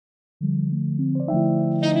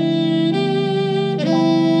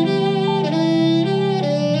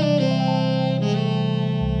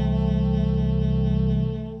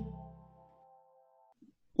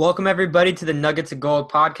Welcome, everybody, to the Nuggets of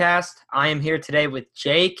Gold podcast. I am here today with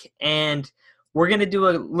Jake, and we're going to do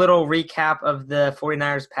a little recap of the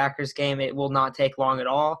 49ers-Packers game. It will not take long at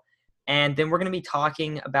all. And then we're going to be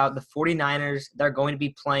talking about the 49ers that are going to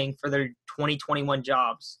be playing for their 2021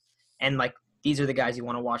 jobs. And, these are the guys you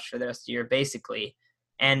want to watch for the rest of the year, basically.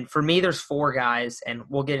 And for me, there's four guys, and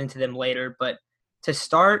we'll get into them later. But to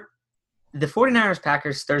start, the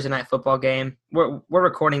 49ers-Packers Thursday night football game, we're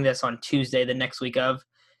recording this on Tuesday, the next week of,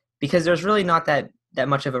 because there's really not that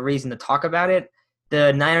much of a reason to talk about it.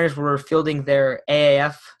 The Niners were fielding their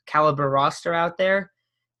AAF caliber roster out there,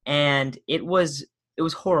 and it was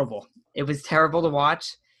horrible. It was terrible to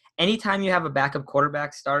watch. Anytime you have a backup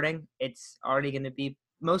quarterback starting, it's already going to be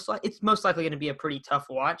most likely going to be a pretty tough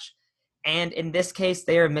watch. And in this case,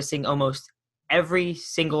 they are missing almost every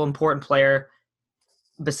single important player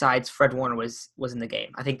besides Fred Warner was in the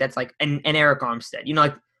game. I think that's and Eric Armstead.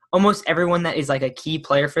 Almost everyone that is a key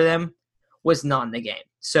player for them was not in the game.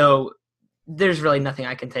 So there's really nothing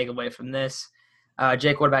I can take away from this.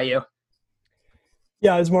 Jake, what about you?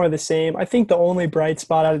 Yeah, it was more of the same. I think the only bright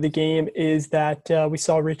spot out of the game is that we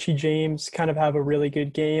saw Richie James kind of have a really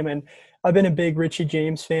good game. And I've been a big Richie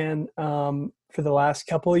James fan for the last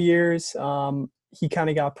couple of years. He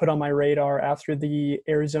kind of got put on my radar after the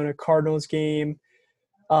Arizona Cardinals game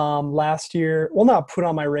last year. Well, not put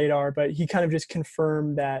on my radar, but he kind of just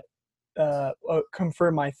confirmed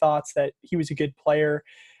my thoughts that he was a good player.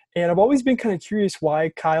 And I've always been kind of curious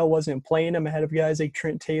why Kyle wasn't playing him ahead of guys like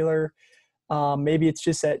Trent Taylor. Maybe it's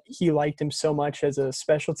just that he liked him so much as a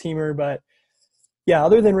special teamer. But, yeah,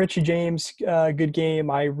 other than Richie James, good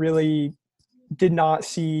game, I really did not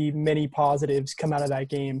see many positives come out of that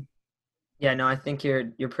game. Yeah, no, I think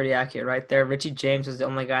you're pretty accurate right there. Richie James was the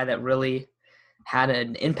only guy that really had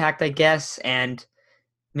an impact, I guess. And,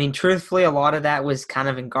 I mean, truthfully, a lot of that was kind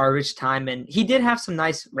of in garbage time. And he did have some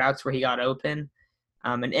nice routes where he got open.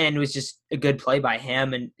 And it was just a good play by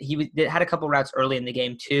him. And he had a couple routes early in the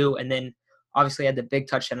game, too. And then obviously had the big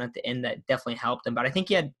touchdown at the end that definitely helped him. But I think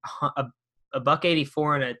he had a buck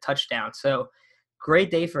 84 and a touchdown. So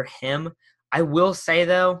great day for him. I will say,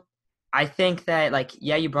 though, I think that,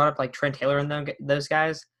 you brought up, Trent Taylor and those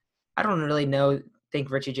guys. I don't really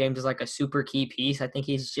think Richie James is, a super key piece. I think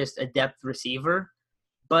he's just a depth receiver.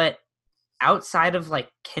 But outside of,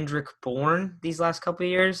 Kendrick Bourne these last couple of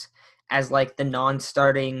years as, the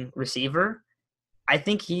non-starting receiver, I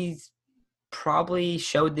think he's probably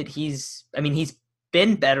showed that he's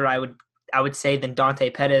been better, I would say, than Dante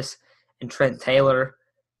Pettis and Trent Taylor.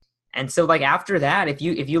 And so after that, if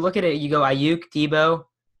you look at it, you go Ayuk, Debo,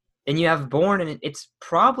 then you have Bourne, and it's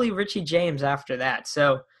probably Richie James after that.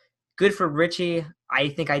 So good for Richie. I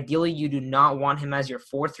think ideally you do not want him as your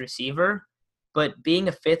fourth receiver, but being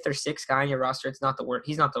a fifth or sixth guy on your roster, it's not the worst.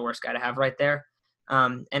 He's not the worst guy to have right there.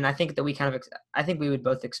 And I think that I think we would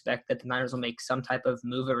both expect that the Niners will make some type of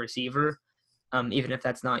move at receiver, even if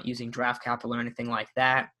that's not using draft capital or anything like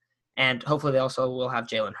that. And hopefully they also will have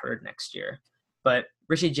Jalen Hurd next year. But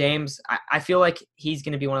Richie James, I feel like he's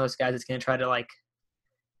going to be one of those guys that's going to try to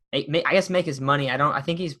make his money. I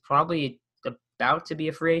think he's probably about to be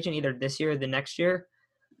a free agent either this year or the next year.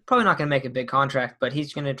 Probably not going to make a big contract, but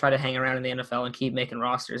he's going to try to hang around in the NFL and keep making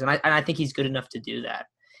rosters. And I think he's good enough to do that,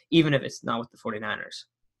 even if it's not with the 49ers.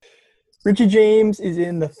 Richie James is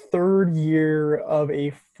in the third year of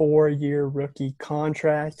a 4-year rookie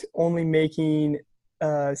contract, only making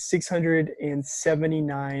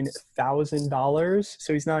 $679,000.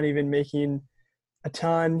 So he's not even making a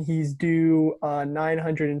ton. He's due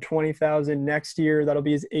 $920,000 next year. That'll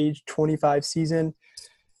be his age 25 season.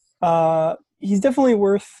 He's definitely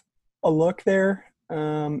worth a look there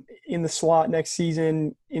in the slot next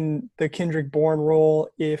season in the Kendrick Bourne role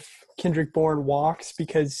if Kendrick Bourne walks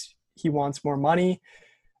because he wants more money,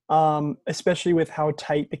 especially with how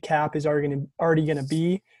tight the cap is already going to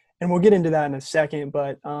be. And we'll get into that in a second.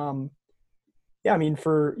 But, yeah, I mean,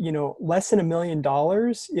 for, less than $1 million,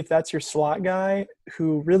 if that's your slot guy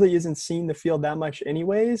who really isn't seeing the field that much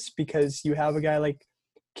anyways, because you have a guy like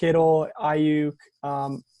Kittle, Ayuk,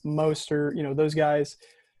 Mostert, those guys,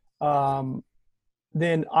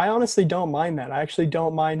 then I honestly don't mind that. I actually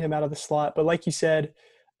don't mind him out of the slot. But like you said,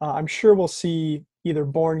 I'm sure we'll see either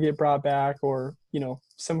Bourne get brought back or,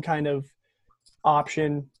 some kind of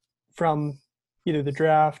option from either the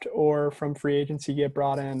draft or from free agency get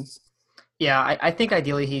brought in. Yeah, I think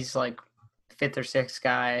ideally he's fifth or sixth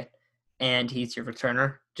guy, and he's your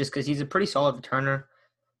returner just because he's a pretty solid returner.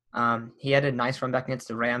 He had a nice run back against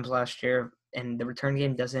the Rams last year. and the return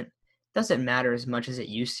game doesn't matter as much as it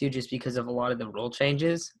used to just because of a lot of the rule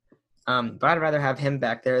changes. But I'd rather have him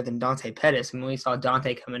back there than Dante Pettis. I mean, we saw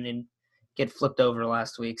Dante come in and get flipped over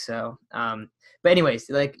last week. So, but anyways,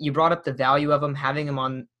 like you brought up the value of him, having him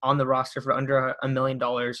on the roster for under $1 million.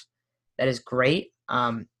 That is great.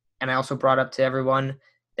 And I also brought up to everyone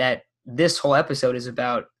that this whole episode is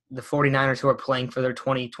about the 49ers who are playing for their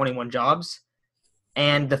 2021 jobs.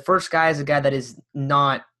 And the first guy is a guy that is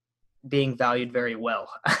not being valued very well.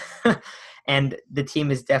 And the team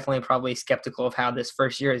is definitely probably skeptical of how this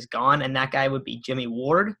first year has gone. And that guy would be Jimmy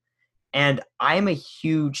Ward. And I am a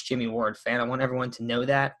huge Jimmy Ward fan. I want everyone to know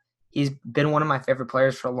that. He's been one of my favorite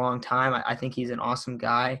players for a long time. I think he's an awesome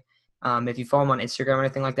guy. If you follow him on Instagram or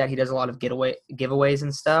anything like that, he does a lot of giveaways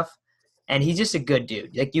and stuff. And he's just a good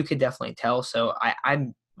dude. Like you could definitely tell. So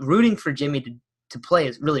I'm rooting for Jimmy to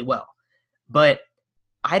play really well. But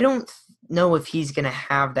I don't know if he's going to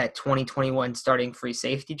have that 2021 starting free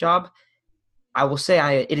safety job. I will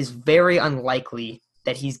say it is very unlikely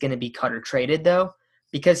that he's going to be cut or traded, though,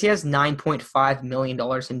 because he has $9.5 million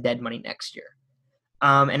in dead money next year.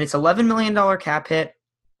 And it's $11 million cap hit.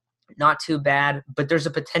 Not too bad, but there's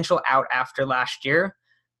a potential out after last year.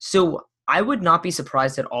 So I would not be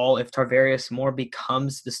surprised at all if Tarvarius Moore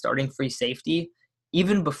becomes the starting free safety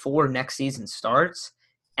even before next season starts,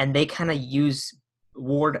 and they kind of use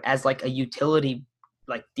Ward as like a utility,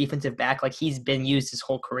 like defensive back, like he's been used his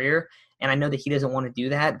whole career. And I know that he doesn't want to do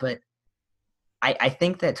that, but I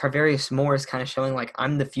think that Tarvarius Moore is kind of showing like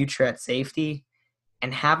I'm the future at safety,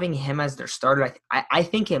 and having him as their starter, I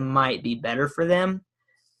think it might be better for them.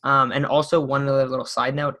 And also one other little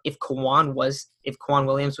side note: if Kwan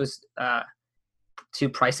Williams was to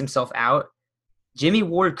price himself out, Jimmy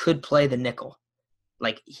Ward could play the nickel.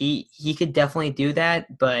 Like he could definitely do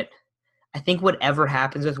that, but I think whatever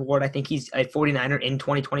happens with Ward, I think he's a 49er in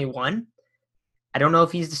 2021. I don't know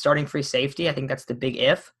if he's the starting free safety. I think that's the big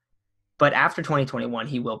if. But after 2021,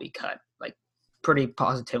 he will be cut, like pretty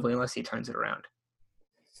positively, unless he turns it around.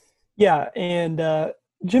 Yeah, and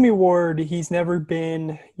Jimmy Ward, he's never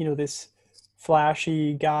been, this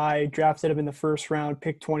flashy guy. Drafted him in the first round,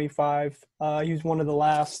 pick 25. He was one of the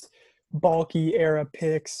last bulky era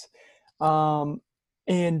picks.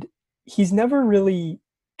 And he's never really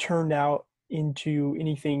turned out into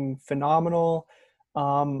anything phenomenal.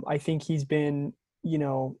 I think he's been,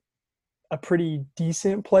 a pretty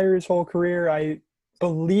decent player his whole career. I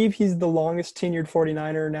believe he's the longest tenured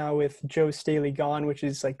 49er now with Joe Staley gone, which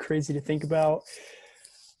is like crazy to think about.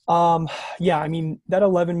 Yeah, I mean, that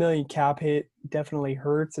 11 million cap hit definitely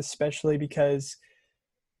hurts, especially because,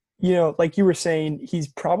 like you were saying, he's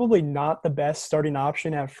probably not the best starting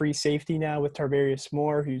option at free safety now with Tarvarius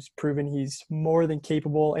Moore, who's proven he's more than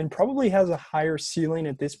capable and probably has a higher ceiling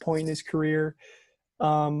at this point in his career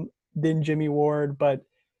than Jimmy Ward. But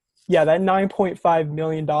yeah, that $9.5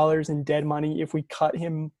 million in dead money, if we cut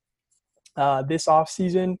him this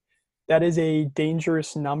offseason, that is a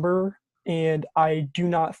dangerous number, and I do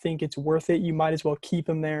not think it's worth it. You might as well keep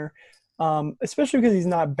him there, especially because he's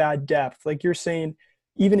not bad depth. Like you're saying,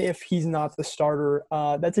 even if he's not the starter,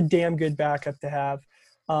 that's a damn good backup to have.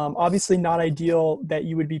 Obviously not ideal that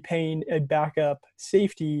you would be paying a backup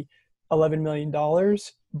safety $11 million,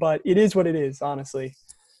 but it is what it is, honestly.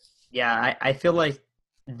 Yeah, I feel like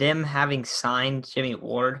them having signed Jimmy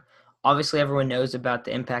Ward, obviously everyone knows about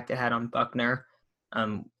the impact it had on Buckner.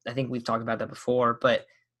 I think we've talked about that before, but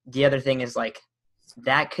the other thing is like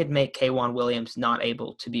that could make Kwan Williams not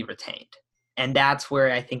able to be retained. And that's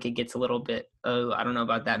where I think it gets a little bit, I don't know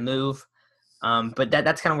about that move. But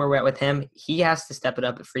that's kind of where we're at with him. He has to step it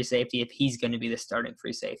up at free safety if he's going to be the starting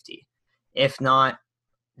free safety. If not,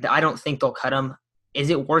 I don't think they'll cut him. Is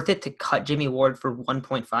it worth it to cut Jimmy Ward for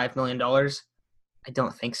 $1.5 million? I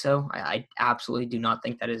don't think so. I absolutely do not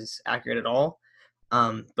think that is accurate at all.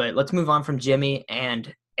 But let's move on from Jimmy,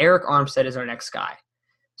 and Arik Armstead is our next guy.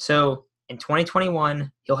 So in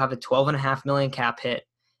 2021, he'll have a $12.5 million cap hit,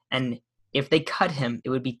 and if they cut him, it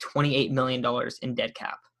would be $28 million in dead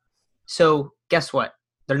cap. So guess what?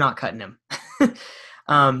 They're not cutting him.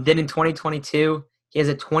 Then in 2022, he has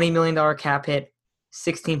a $20 million cap hit,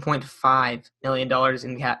 $16.5 million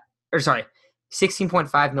in cap, or sorry,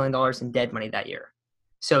 $16.5 million in dead money that year.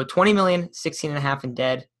 So 20 million, 16.5 in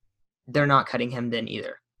dead. They're not cutting him then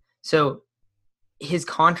either. So his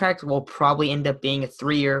contract will probably end up being a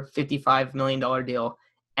 3-year, $55 million deal,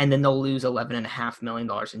 and then they'll lose $11.5 million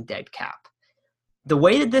in dead cap. The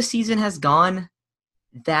way that this season has gone,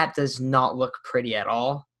 that does not look pretty at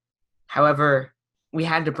all. However, we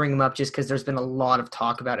had to bring him up just because there's been a lot of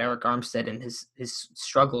talk about Arik Armstead and his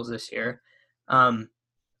struggles this year.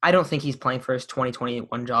 I don't think he's playing for his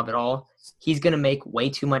 2021 job at all. He's going to make way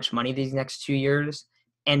too much money these next 2 years.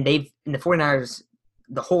 And in the 49ers,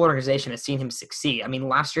 the whole organization has seen him succeed. I mean,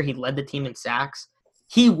 last year he led the team in sacks.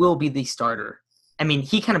 He will be the starter. I mean,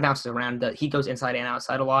 he kind of bounces around. He goes inside and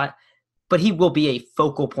outside a lot, but he will be a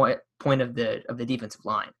focal point of the defensive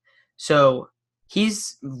line. So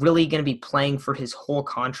he's really going to be playing for his whole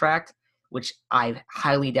contract, which I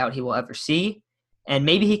highly doubt he will ever see. And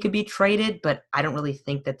maybe he could be traded, but I don't really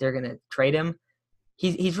think that they're going to trade him.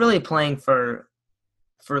 He's really playing for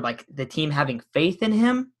like the team having faith in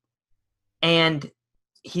him, and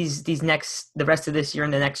the rest of this year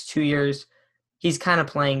and the next 2 years, he's kind of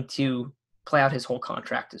playing to play out his whole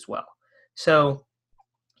contract as well. So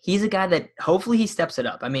he's a guy that hopefully he steps it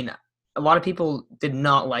up. I mean, a lot of people did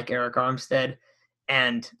not like Arik Armstead,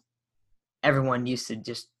 and everyone used to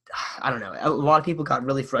just, I don't know, a lot of people got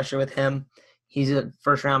really frustrated with him. He's a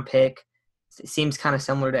first-round pick. It seems kind of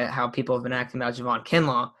similar to how people have been acting about Javon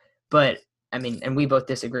Kinlaw. But, I mean, and we both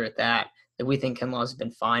disagree with that we think Kinlaw has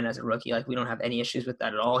been fine as a rookie. Like, we don't have any issues with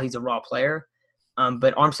that at all. He's a raw player.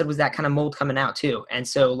 But Armstead was that kind of mold coming out too. And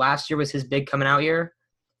so last year was his big coming out year.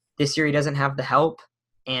 This year he doesn't have the help,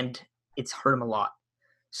 and it's hurt him a lot.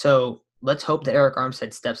 So let's hope that Arik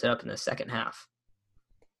Armstead steps it up in the second half.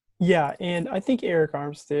 Yeah, and I think Arik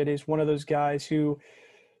Armstead is one of those guys who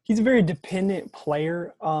he's a very dependent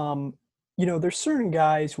player. There's certain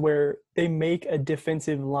guys where they make a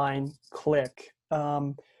defensive line click.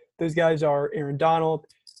 Those guys are Aaron Donald,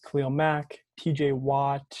 Khalil Mack, TJ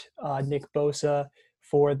Watt, Nick Bosa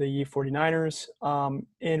for the 49ers.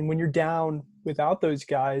 And when you're down without those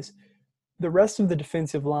guys, the rest of the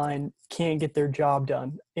defensive line can't get their job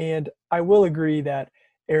done. And I will agree that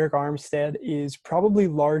Arik Armstead is probably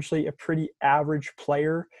largely a pretty average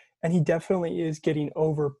player, and he definitely is getting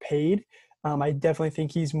overpaid. I definitely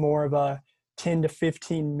think he's more of a $10 to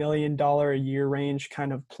 $15 million a year range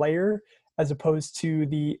kind of player, as opposed to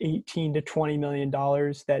the $18 to $20 million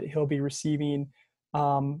that he'll be receiving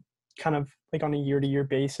kind of like on a year-to-year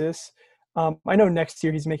basis. I know next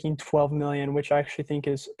year he's making $12 million, which I actually think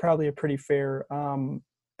is probably a pretty fair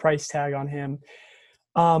price tag on him.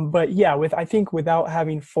 But yeah, I think without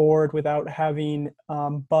having Ford, without having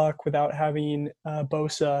Buck, without having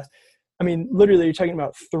Bosa, I mean, literally you're talking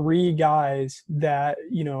about three guys that,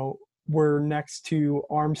 were next to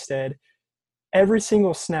Armstead every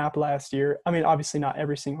single snap last year. I mean, obviously not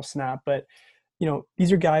every single snap, but,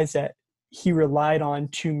 these are guys that he relied on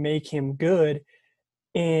to make him good,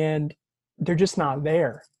 and they're just not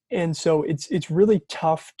there. And so it's really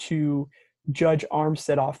tough to judge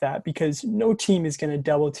Armstead off that, because no team is going to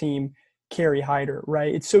double team Kerry Hyder,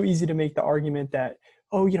 right? It's so easy to make the argument that,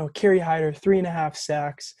 Kerry Hyder, 3.5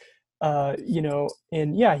 sacks,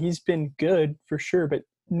 and yeah, he's been good for sure, but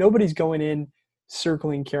nobody's going in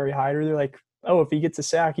circling Kerry Hyder. They're like, oh, if he gets a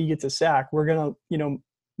sack, he gets a sack. We're going to,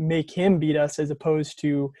 make him beat us, as opposed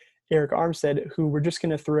to Arik Armstead, who we're just going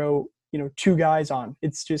to throw, two guys on.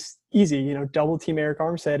 It's just easy, double team Arik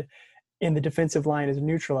Armstead, and the defensive line is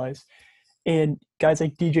neutralized. And guys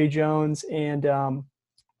like DJ Jones and Javon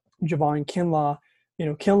Kinlaw,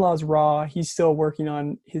 Kinlaw's raw. He's still working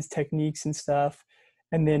on his techniques and stuff.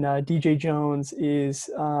 And then DJ Jones is,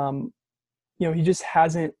 he just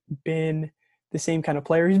hasn't been the same kind of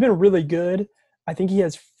player. He's been really good. I think he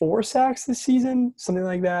has 4 sacks this season, something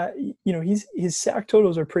like that. His sack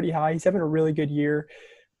totals are pretty high. He's having a really good year,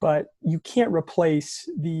 but you can't replace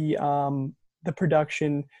the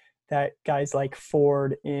production that guys like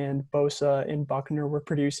Ford and Bosa and Buckner were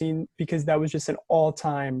producing, because that was just an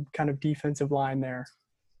all-time kind of defensive line there.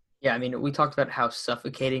 Yeah, I mean, we talked about how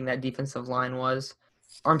suffocating that defensive line was.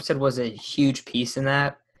 Armstead was a huge piece in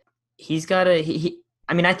that. He's got to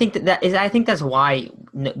I think I think that's why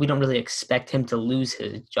we don't really expect him to lose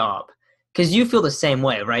his job, because you feel the same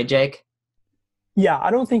way, right, Jake? Yeah,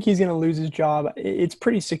 I don't think he's going to lose his job. It's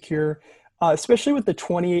pretty secure, especially with the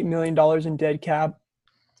 $28 million in dead cap.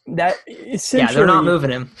 That essentially, yeah, they're not moving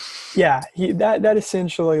him. Yeah, that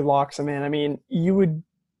essentially locks him in. I mean, you would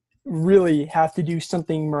really have to do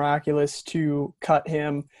something miraculous to cut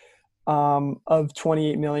him of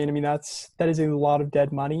 $28 million. I mean, that is a lot of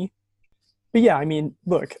dead money. But yeah, I mean,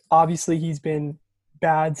 look, obviously he's been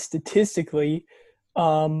bad statistically,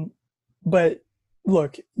 but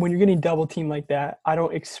look, when you're getting double teamed like that, I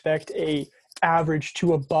don't expect a average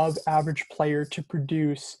to above average player to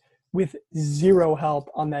produce with zero help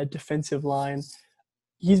on that defensive line.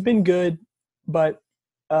 He's been good, but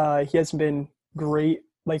he hasn't been great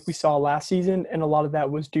like we saw last season, and a lot of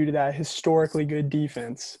that was due to that historically good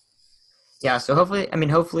defense. Yeah, so hopefully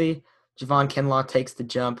Javon Kinlaw takes the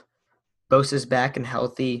jump. Bosa's back and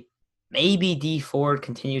healthy. Maybe D Ford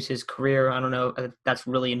continues his career. I don't know. That's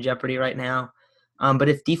really in jeopardy right now. But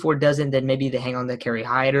if D Ford doesn't, then maybe they hang on to Kerry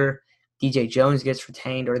Hyder. DJ Jones gets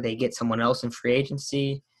retained, or they get someone else in free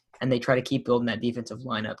agency, and they try to keep building that defensive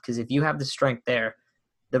lineup. Because if you have the strength there,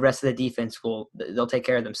 the rest of the defense they'll take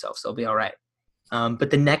care of themselves. They'll be all right.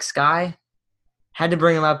 But the next guy had to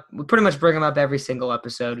bring him up. We pretty much bring him up every single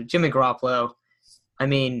episode. Jimmy Garoppolo. I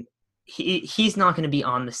mean, he's not going to be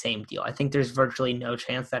on the same deal. I think there's virtually no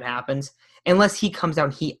chance that happens unless he comes out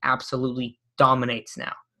and he absolutely dominates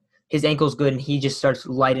now. His ankle's good and he just starts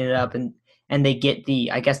lighting it up and they get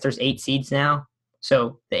I guess there's 8 seeds now.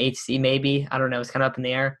 So the 8th seed maybe, I don't know, it's kind of up in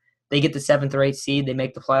the air. They get the 7th or 8th seed, they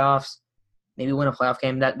make the playoffs, maybe win a playoff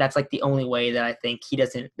game. That's like the only way that I think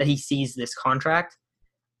he sees this contract.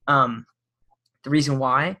 The reason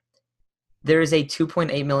why, there is a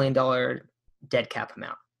 $2.8 million dead cap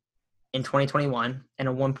amount in 2021 and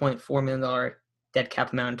a $1.4 million dead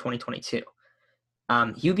cap amount in 2022.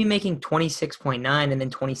 He would be making $26.9 and then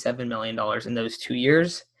 $27 million in those 2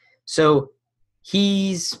 years. So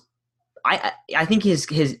I think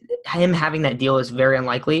him having that deal is very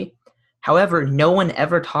unlikely. However, no one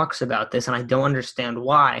ever talks about this, and I don't understand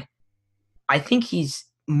why. I think he's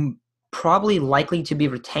probably likely to be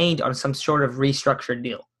retained on some sort of restructured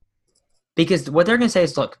deal. Because what they're going to say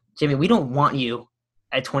is, look, Jimmy, we don't want you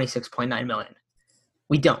at $26.9 million.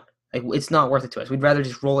 We don't. Like, it's not worth it to us. We'd rather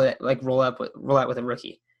just roll out with a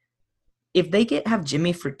rookie. If they have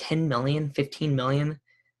Jimmy for $10 million, $15 million,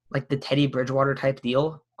 like the Teddy Bridgewater type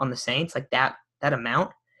deal on the Saints, like that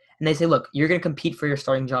amount, and they say, look, you're going to compete for your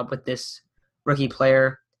starting job with this rookie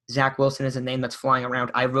player. Zach Wilson is a name that's flying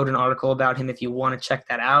around. I wrote an article about him if you want to check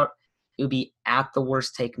that out. It would be at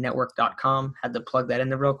theworsttakenetwork.com. Had to plug that in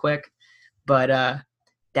there real quick. But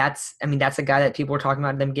that's a guy that people are talking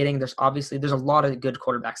about them getting. There's a lot of good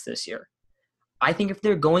quarterbacks this year. I think if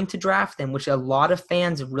they're going to draft them, which a lot of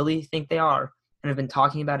fans really think they are and have been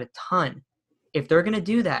talking about a ton, if they're going to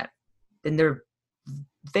do that, then they're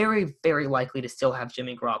very, very likely to still have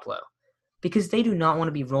Jimmy Garoppolo, because they do not want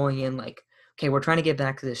to be rolling in like, okay, we're trying to get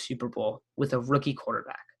back to the Super Bowl with a rookie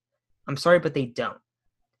quarterback. I'm sorry, but they don't.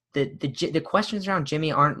 The questions around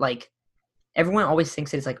Jimmy aren't like, everyone always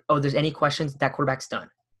thinks that it's like, oh, there's any questions, that quarterback's done.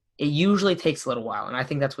 It usually takes a little while, and I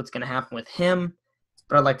think that's what's going to happen with him.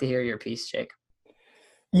 But I'd like to hear your piece, Jake.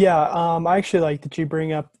 Yeah, I actually like that you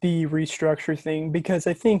bring up the restructure thing, because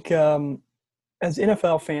I think as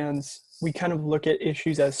NFL fans, we kind of look at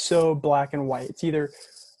issues as so black and white. It's either,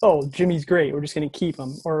 oh, Jimmy's great, we're just going to keep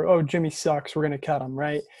him, or, oh, Jimmy sucks, we're going to cut him,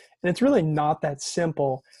 right? And it's really not that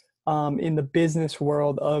simple in the business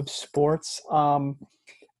world of sports.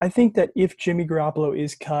 I think that if Jimmy Garoppolo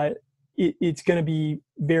is cut, it's going to be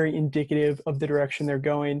very indicative of the direction they're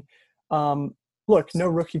going. Look, no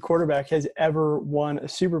rookie quarterback has ever won a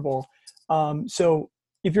Super Bowl. So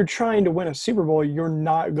if you're trying to win a Super Bowl, you're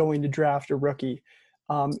not going to draft a rookie.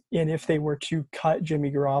 And if they were to cut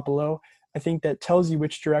Jimmy Garoppolo, I think that tells you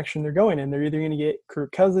which direction they're going in. They're either going to get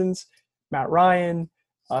Kirk Cousins, Matt Ryan,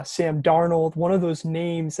 Sam Darnold, one of those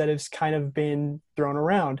names that has kind of been thrown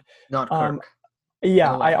around. Not Kirk.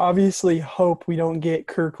 Yeah, I obviously hope we don't get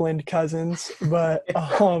Kirkland Cousins, but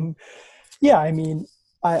yeah, I mean,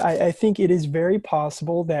 I think it is very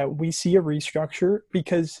possible that we see a restructure,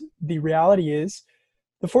 because the reality is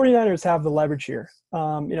the 49ers have the leverage here.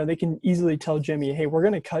 They can easily tell Jimmy, hey, we're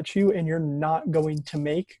going to cut you and you're not going to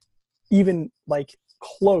make even like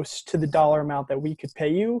close to the dollar amount that we could pay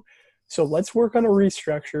you. So let's work on a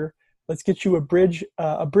restructure. Let's get you a bridge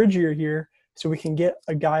year here so we can get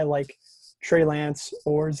a guy like Trey Lance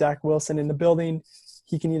or Zach Wilson in the building.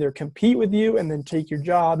 He can either compete with you and then take your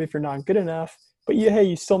job if you're not good enough, but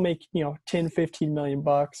you still make, 10, 15 million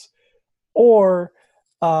bucks, or,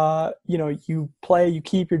 you play, you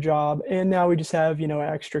keep your job, and now we just have, an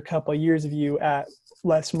extra couple of years of you at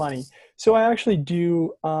less money. So I actually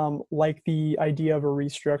do like the idea of a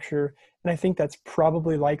restructure, and I think that's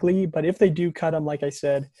probably likely. But if they do cut him, like I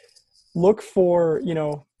said, look for,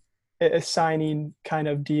 a signing kind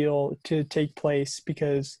of deal to take place,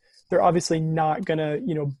 because they're obviously not going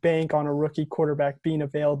to, bank on a rookie quarterback being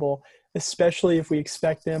available, especially if we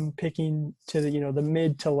expect them picking to the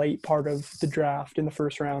mid to late part of the draft in the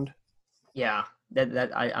first round. Yeah,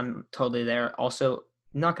 I'm totally there. Also,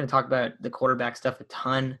 I'm not going to talk about the quarterback stuff a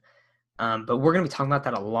ton, but we're going to be talking about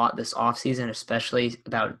that a lot this offseason, especially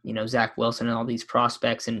about, Zach Wilson and all these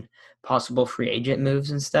prospects and possible free agent moves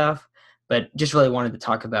and stuff. But just really wanted to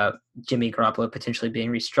talk about Jimmy Garoppolo potentially being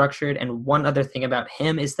restructured. And one other thing about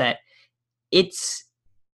him is that it's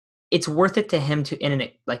worth it to him to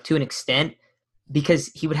an extent, because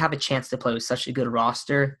he would have a chance to play with such a good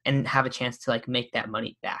roster and have a chance to like make that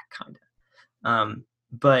money back, kind of.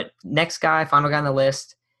 But next guy, final guy on the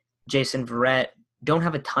list, Jason Verrett. Don't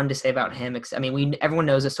have a ton to say about him. I mean, everyone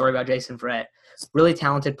knows the story about Jason Verrett. Really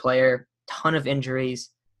talented player, ton of injuries.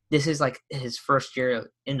 This is like his first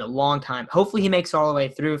year in a long time. Hopefully he makes it all the way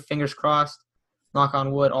through. Fingers crossed. Knock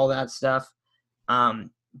on wood, all that stuff.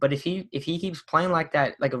 But if he keeps playing like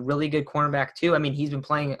that, like a really good cornerback too, I mean, he's been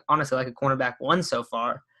playing honestly like a cornerback one so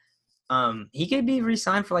far. He could be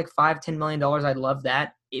re-signed for like $5-10 million. I'd love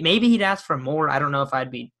that. Maybe he'd ask for more. I don't know if I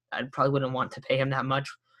probably wouldn't want to pay him that much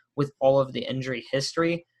with all of the injury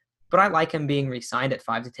history, but I like him being re-signed at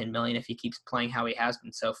 $5-10 million if he keeps playing how he has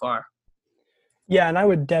been so far. Yeah, and I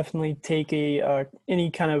would definitely take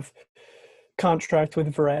any kind of contract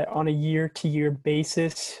with Verrett on a year-to-year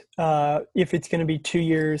basis. If it's going to be 2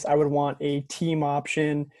 years, I would want a team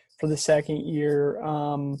option for the second year,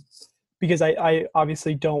 because I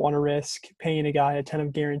obviously don't want to risk paying a guy a ton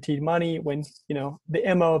of guaranteed money when,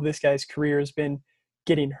 the MO of this guy's career has been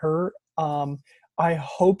getting hurt. I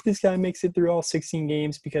hope this guy makes it through all 16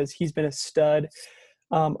 games because he's been a stud.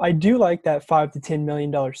 I do like that $5-10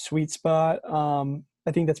 million sweet spot.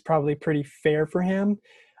 I think that's probably pretty fair for him.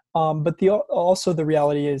 But also the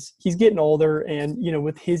reality is he's getting older, and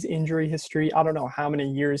with his injury history, I don't know how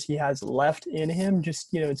many years he has left in him. Just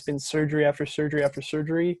it's been surgery after surgery after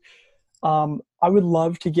surgery. I would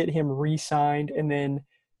love to get him re-signed and then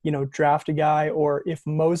draft a guy, or if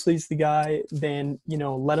Mosley's the guy, then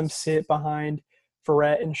let him sit behind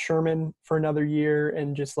Verrett and Sherman for another year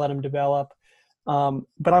and just let him develop.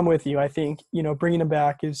 But I'm with you. I think bringing him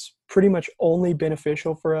back is pretty much only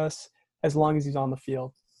beneficial for us as long as he's on the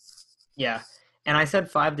field. Yeah. And I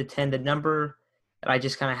said 5-10. The number that I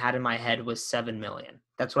just kind of had in my head was 7 million.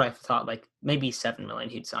 That's what I thought, like maybe 7 million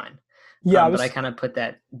he'd sign. Yeah, but I kind of put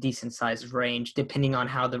that decent sized range depending on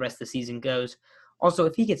how the rest of the season goes. Also,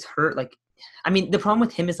 if he gets hurt, the problem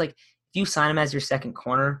with him is if you sign him as your second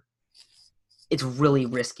corner, it's really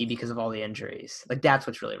risky because of all the injuries. That's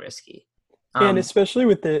what's really risky. And especially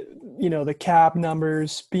with the cap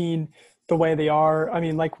numbers being the way they are. I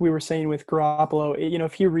mean, like we were saying with Garoppolo,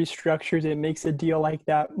 if he restructures it, makes a deal like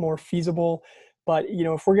that more feasible. But,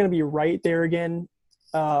 if we're going to be right there again,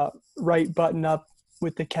 right button up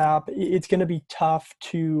with the cap, it's going to be tough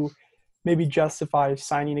to maybe justify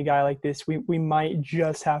signing a guy like this. We might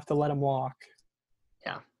just have to let him walk.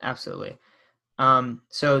 Yeah, absolutely.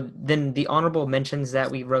 So then the honorable mentions that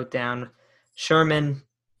we wrote down, Sherman,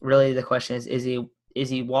 really the question is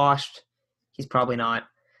he washed? He's probably not.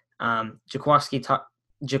 Jaquiski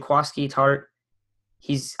Tartt,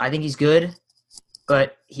 I think he's good,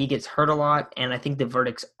 but he gets hurt a lot, and I think the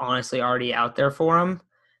verdict's honestly already out there for him.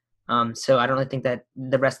 So I don't really think that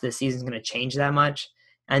the rest of the season is going to change that much.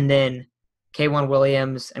 And then K'Waun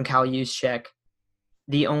Williams and Kyle Juszczyk,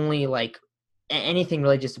 the only anything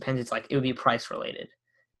really just depends. It's it would be price related.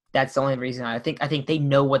 That's the only reason I think they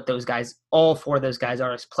know what those guys, all four of those guys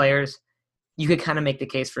are as players. You could kind of make the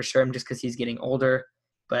case for Sherman just because he's getting older.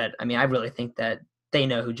 But, I mean, I really think that they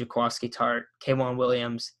know who Jaquiski Tartt, K'Waun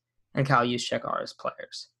Williams, and Kyle Juszczyk are as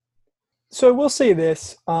players. So I will say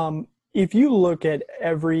this. If you look at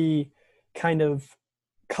every kind of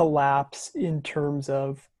collapse in terms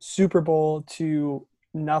of Super Bowl to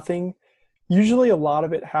nothing, usually a lot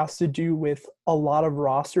of it has to do with a lot of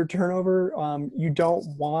roster turnover. You don't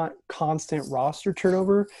want constant roster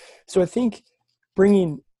turnover. So I think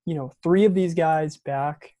bringing, 3 of these guys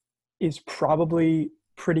back is probably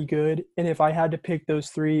pretty good. And if I had to pick those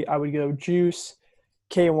 3, I would go Juice,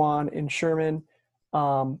 K'Waun, and Sherman.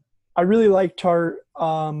 I really like Tartt,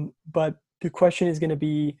 but the question is going to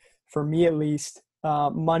be, for me at least,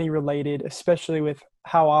 money related, especially with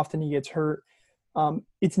how often he gets hurt.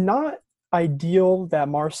 It's not ideal that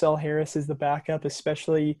Marcel Harris is the backup,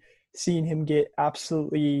 especially seeing him get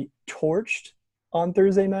absolutely torched on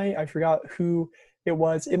Thursday night. I forgot who it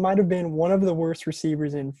was. It might have been one of the worst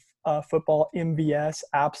receivers in football, MVS,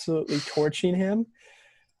 absolutely torching him.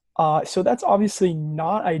 So that's obviously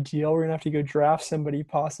not ideal. We're going to have to go draft somebody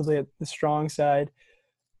possibly at the strong side.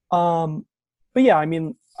 But yeah, I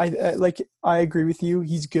mean, I agree with you.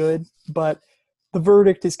 He's good, but the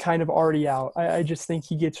verdict is kind of already out. I just think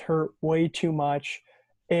he gets hurt way too much.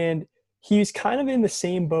 And he's kind of in the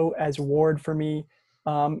same boat as Ward for me.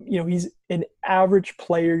 He's an average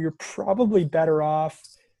player. You're probably better off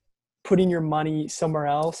putting your money somewhere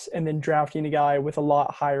else and then drafting a guy with a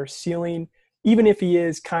lot higher ceiling, even if he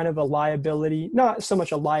is kind of a liability, not so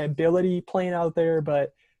much a liability playing out there,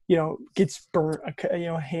 but, gets burnt,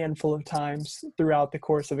 a handful of times throughout the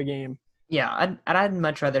course of a game. Yeah, I'd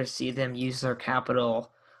much rather see them use their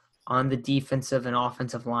capital on the defensive and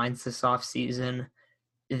offensive lines this offseason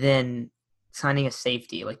than signing a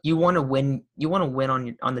safety. Like you want to win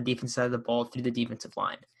on the defense side of the ball through the defensive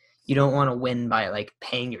line. You don't want to win by like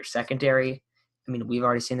paying your secondary. I mean, we've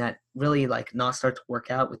already seen that really like not start to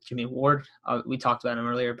work out with Jimmy Ward. We talked about him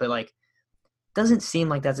earlier, but like doesn't seem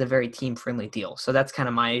like that's a very team friendly deal. So that's kind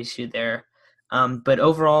of my issue there. But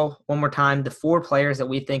overall, one more time, the 4 players that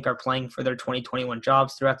we think are playing for their 2021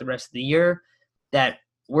 jobs throughout the rest of the year that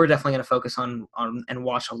we're definitely going to focus on and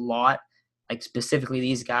watch a lot, like specifically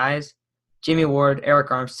these guys: Jimmy Ward, Eric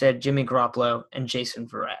Armstead, Jimmy Garoppolo, and Jason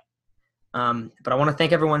Verrett. But I want to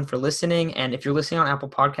thank everyone for listening. And if you're listening on Apple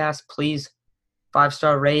Podcasts, please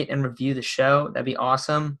 5-star rate and review the show. That'd be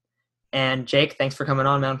awesome. And Jake, thanks for coming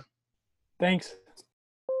on, man. Thanks.